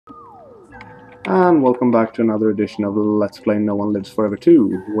And welcome back to another edition of Let's Play No One Lives Forever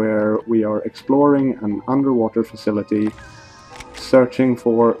 2, where we are exploring an underwater facility, searching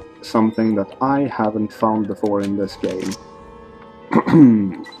for something that I haven't found before in this game.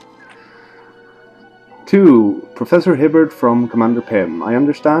 2. Professor Hibbert from Commander Pym. I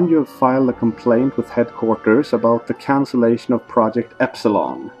understand you have filed a complaint with headquarters about the cancellation of Project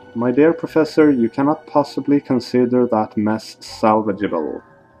Epsilon. My dear Professor, you cannot possibly consider that mess salvageable.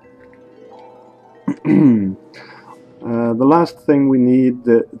 The last thing we need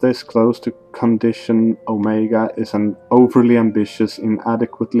this close to Condition Omega is an overly ambitious,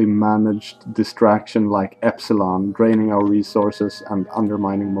 inadequately managed distraction like Epsilon, draining our resources and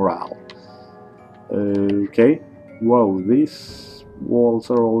undermining morale. Okay. Whoa, these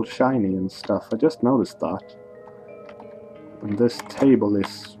walls are all shiny and stuff. I just noticed that. And this table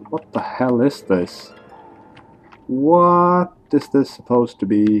is... What the hell is this? What is this supposed to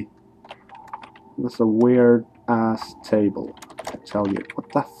be? That's a weird ass table, I tell you. What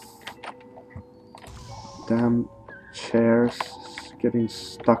the damn chairs getting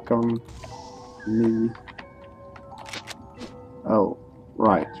stuck on me. Oh,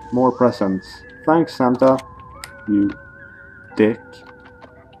 right. More presents. Thanks, Santa. You dick.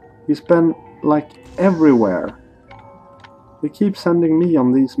 He's been, like, everywhere. They keep sending me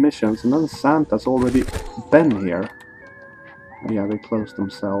on these missions, and then Santa's already been here. Oh, yeah, they closed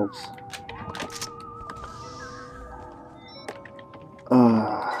themselves.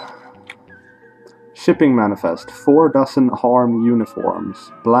 Shipping manifest. 4 dozen harm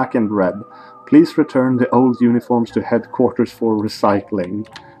uniforms. Black and red. Please return the old uniforms to headquarters for recycling.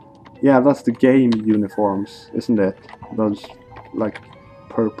 Yeah, that's the game uniforms, isn't it? Those, like,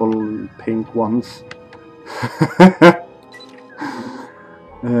 purple and pink ones.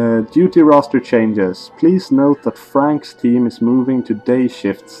 Duty roster changes. Please note that Frank's team is moving to day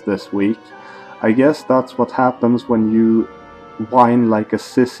shifts this week. I guess that's what happens when you whine like a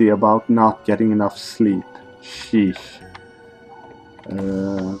sissy about not getting enough sleep. Sheesh.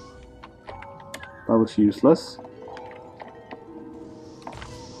 That was useless.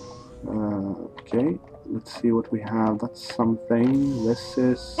 Okay, let's see what we have. That's something. This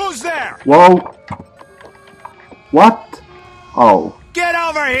is... Who's there? Whoa! What? Oh. Get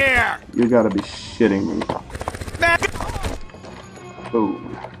over here! You gotta be shitting me.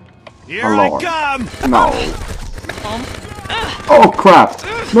 Boom. Here Alarm. I come! No. Oh crap!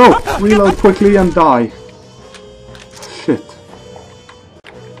 No! Reload quickly and die. Shit.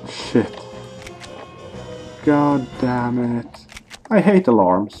 Shit. God damn it. I hate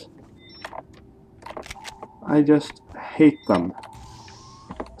alarms. I just hate them.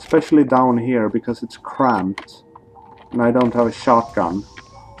 Especially down here because it's cramped. And I don't have a shotgun.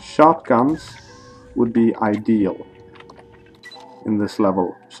 Shotguns would be ideal in this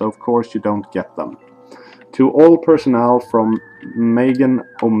level. So of course you don't get them. To all personnel from Megan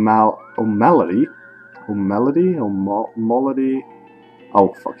O'Malley,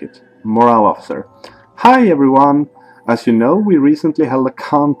 oh fuck it, morale officer. Hi everyone! As you know, we recently held a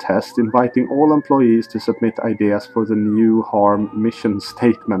contest inviting all employees to submit ideas for the new harm mission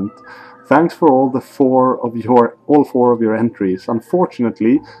statement. Thanks for all four of your entries.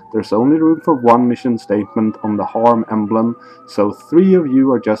 Unfortunately, there's only room for one mission statement on the harm emblem, so 3 of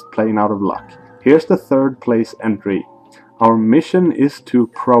you are just plain out of luck. Here's the 3rd place entry. Our mission is to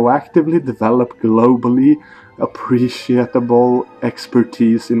proactively develop globally appreciable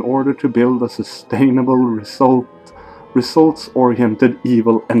expertise in order to build a sustainable results-oriented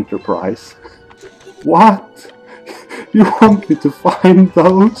evil enterprise. What? You want me to find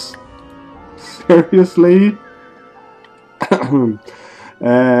those? Seriously?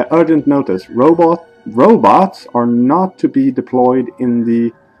 Urgent notice. Robots are not to be deployed in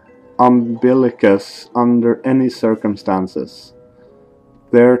the umbilicus under any circumstances.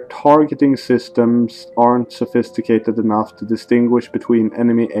 Their targeting systems aren't sophisticated enough to distinguish between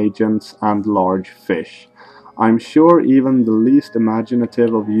enemy agents and large fish. I'm sure even the least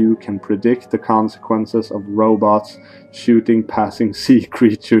imaginative of you can predict the consequences of robots shooting passing sea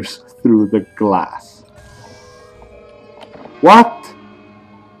creatures through the glass. What?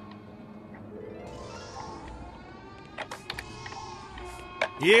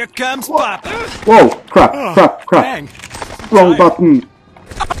 Here comes Papa! Whoa! Crap! Dang. Wrong button!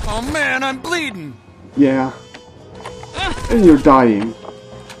 Oh man, I'm bleeding! Yeah. And you're dying.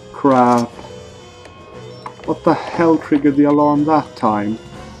 Crap. What the hell triggered the alarm that time?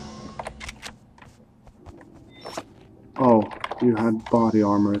 Oh, you had body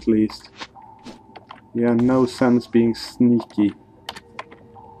armor at least. Yeah, no sense being sneaky.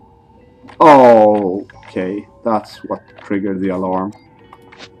 Oh, okay. That's what triggered the alarm.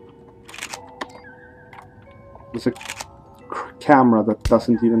 There's a camera that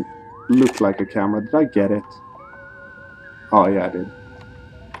doesn't even look like a camera. Did I get it? Oh yeah, I did.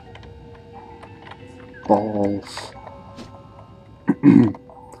 Balls.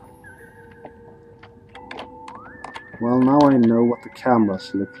 Well, now I know what the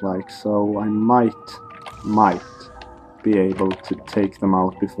cameras look like, so I might be able to take them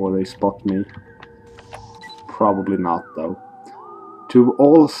out before they spot me. Probably not, though. To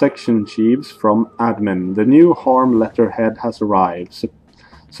all section chiefs from admin, the new harm letterhead has arrived.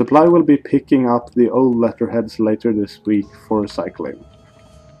 Supply will be picking up the old letterheads later this week for recycling.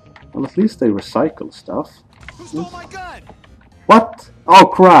 Well, at least they recycle stuff. Who stole my gun? What? Oh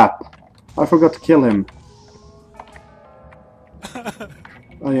crap! I forgot to kill him.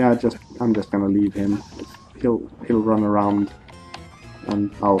 Oh yeah, I'm just gonna leave him. He'll run around,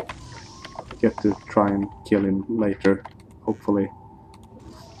 and I'll get to try and kill him later, hopefully.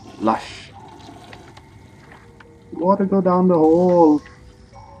 Lush. Water go down the hole.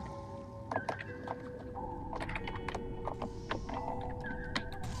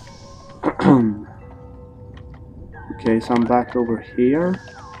 Okay, so I'm back over here.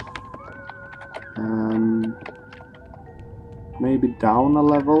 Maybe down a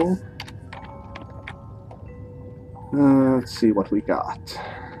level. Let's see what we got.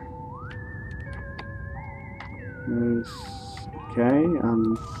 Okay,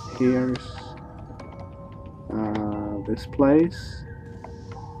 and here's this place.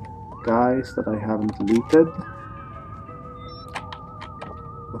 Guys that I haven't looted.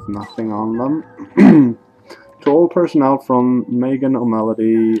 With nothing on them. To all personnel from Megan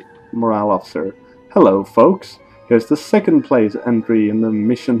O'Melody, Morale Officer. Hello, folks. Here's the second place entry in the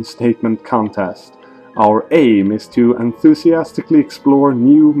mission statement contest. Our aim is to enthusiastically explore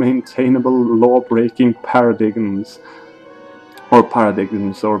new maintainable law-breaking paradigms.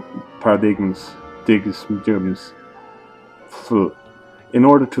 In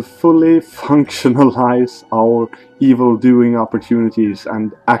order to fully functionalize our evil-doing opportunities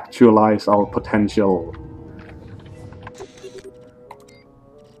and actualize our potential.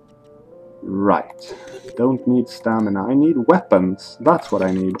 Right. Don't need stamina. I need weapons. That's what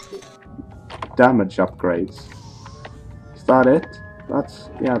I need. Damage upgrades. Is that it?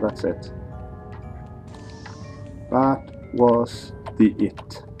 Yeah, that's it. That was the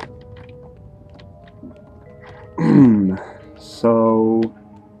it. So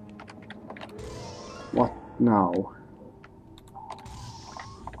what now?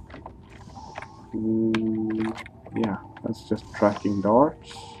 Yeah, that's just tracking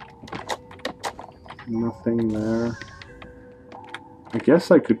darts. Nothing there. I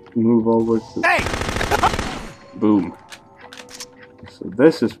guess I could move over to... Hey! Boom. So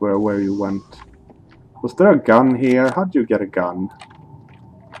this is where you went. Was there a gun here? How'd you get a gun?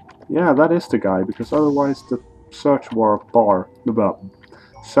 Yeah, that is the guy, because otherwise the search bar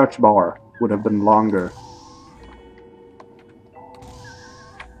would have been longer.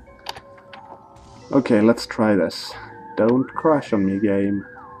 Okay, let's try this. Don't crash on me, game.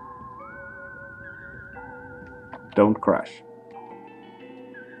 Don't crash.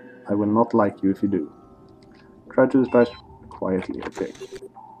 I will not like you if you do. Try to dispatch quietly, okay.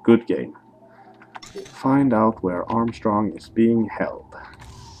 Good game. Find out where Armstrong is being held.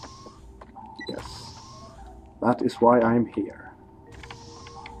 Yes. That is why I'm here.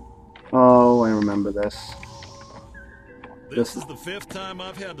 Oh, I remember this. This is the 5th time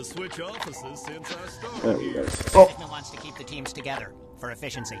I've had to switch offices since I started There we here. go. Oh! Sigma wants to keep the teams together for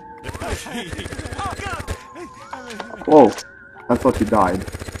efficiency. Oh, God! Whoa! I thought you died.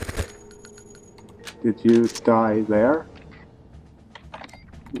 Did you die there?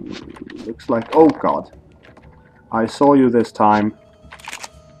 Looks like... Oh god. I saw you this time.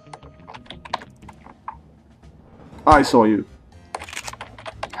 I saw you.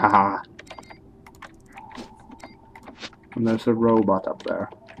 Haha. And there's a robot up there.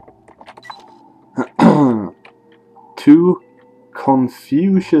 To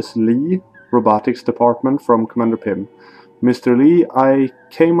Confucius Lee, Robotics Department from Commander Pym. Mr. Lee, I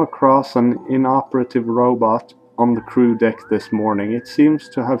came across an inoperative robot on the crew deck this morning. It seems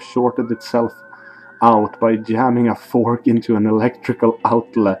to have shorted itself out by jamming a fork into an electrical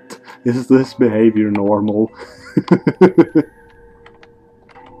outlet. Is this behavior normal?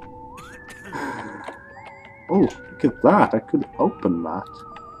 Oh, look at that. I could open that.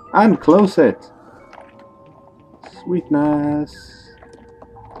 And close it. Sweetness.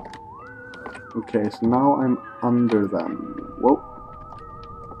 Okay, so now I'm under them. Whoa.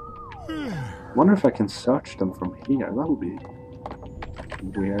 Wonder if I can search them from here. That would be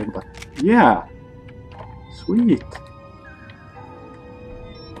weird, but yeah. Sweet.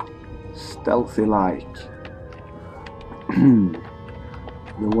 Stealthy like.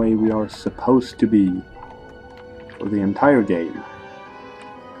 the way we are supposed to be for the entire game.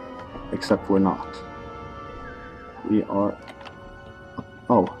 Except we're not. We are...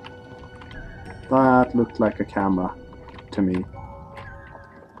 Oh. That looked like a camera to me.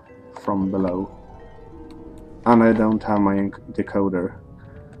 From below. And I don't have my decoder.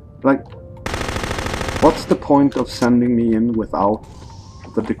 Like, what's the point of sending me in without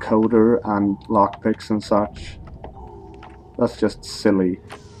the decoder and lockpicks and such? That's just silly.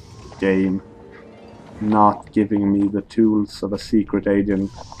 Game. Not giving me the tools of a secret agent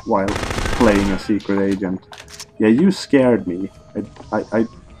while playing a secret agent. Yeah, you scared me.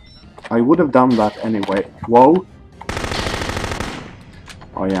 I would have done that anyway. Whoa!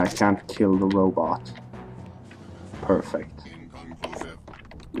 Oh yeah, I can't kill the robot. Perfect.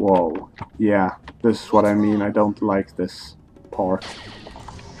 Whoa. Yeah, this is what I mean. I don't like this part.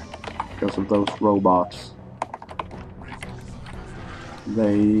 Because of those robots.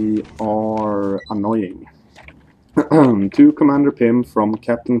 They are annoying. To Commander Pym from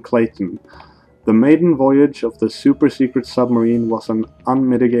Captain Clayton. The maiden voyage of the super-secret submarine was an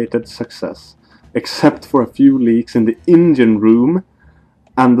unmitigated success. Except for a few leaks in the engine room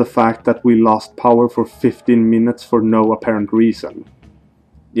and the fact that we lost power for 15 minutes for no apparent reason.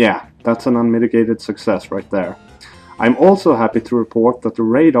 Yeah, that's an unmitigated success right there. I'm also happy to report that the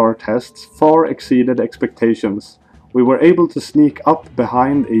radar tests far exceeded expectations. We were able to sneak up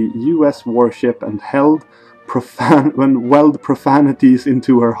behind a US warship and weld profanities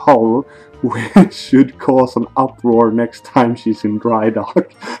into her hull, which should cause an uproar next time she's in dry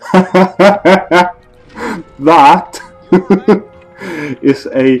dock. That is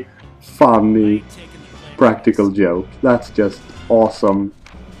a funny practical joke. That's just awesome.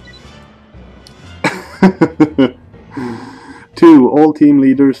 2. All team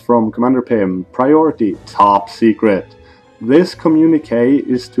leaders from Commander Pym. Priority, top secret. This communique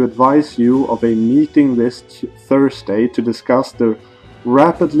is to advise you of a meeting this Thursday to discuss the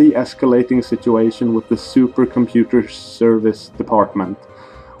rapidly escalating situation with the Supercomputer Service Department.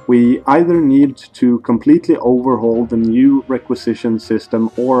 We either need to completely overhaul the new requisition system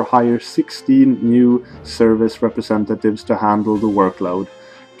or hire 16 new service representatives to handle the workload.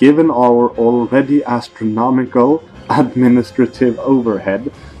 Given our already astronomical administrative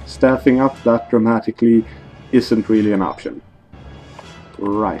overhead, staffing up that dramatically isn't really an option.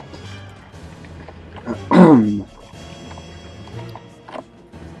 Right.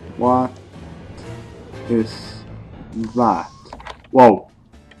 What is that? Whoa.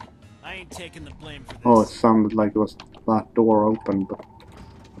 I ain't taking the blame for this. Oh, it sounded like it was that door open, but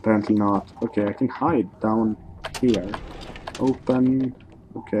apparently not. Okay, I can hide down here. Open.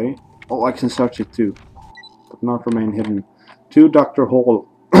 Okay. Oh, I can search it too, but not remain hidden. To Dr. Hall.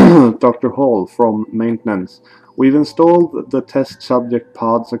 Dr. Hall from maintenance. We've installed the test subject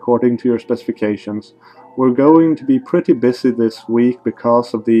pods according to your specifications. We're going to be pretty busy this week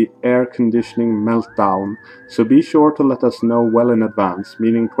because of the air conditioning meltdown, so be sure to let us know well in advance,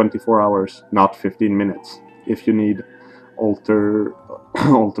 meaning 24 hours, not 15 minutes, if you need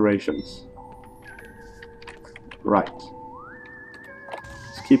alterations. Right.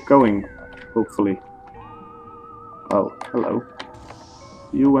 Let's keep going, hopefully. Oh, hello.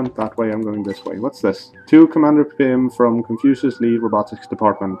 You went that way, I'm going this way. What's this? To Commander Pym from Confucius Lee Robotics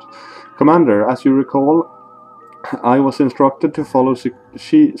Department. Commander, as you recall, I was instructed to follow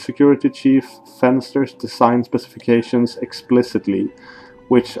Security Chief Fenster's design specifications explicitly,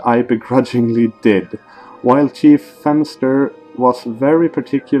 which I begrudgingly did. While Chief Fenster was very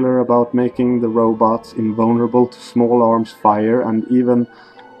particular about making the robots invulnerable to small arms fire and even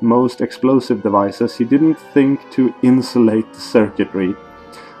most explosive devices, he didn't think to insulate the circuitry.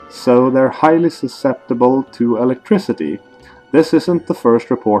 So they're highly susceptible to electricity. This isn't the first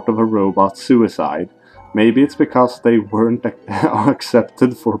report of a robot suicide. Maybe it's because they weren't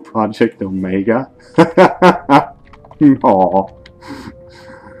accepted for Project Omega. Aww.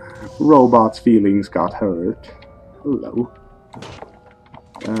 Robot's feelings got hurt. Hello.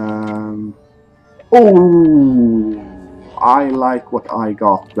 Oh! I like what I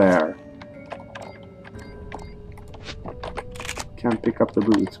got there. Can't pick up the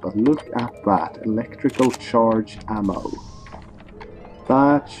boots, but look at that. Electrical charge ammo.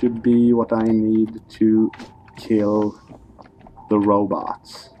 That should be what I need to kill the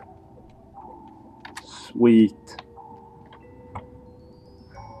robots. Sweet.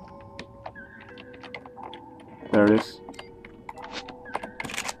 There it is.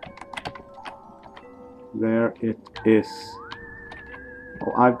 There it is.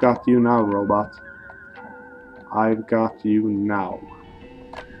 Oh, I've got you now, robot. I've got you now.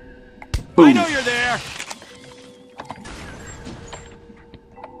 Boom. I know you're there.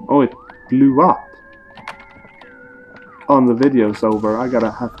 Oh, it blew up. On the video's over. I gotta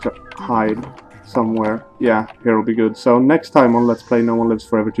have to hide somewhere. Yeah, here'll be good. So next time on Let's Play No One Lives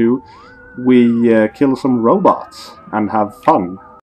Forever 2, we kill some robots and have fun.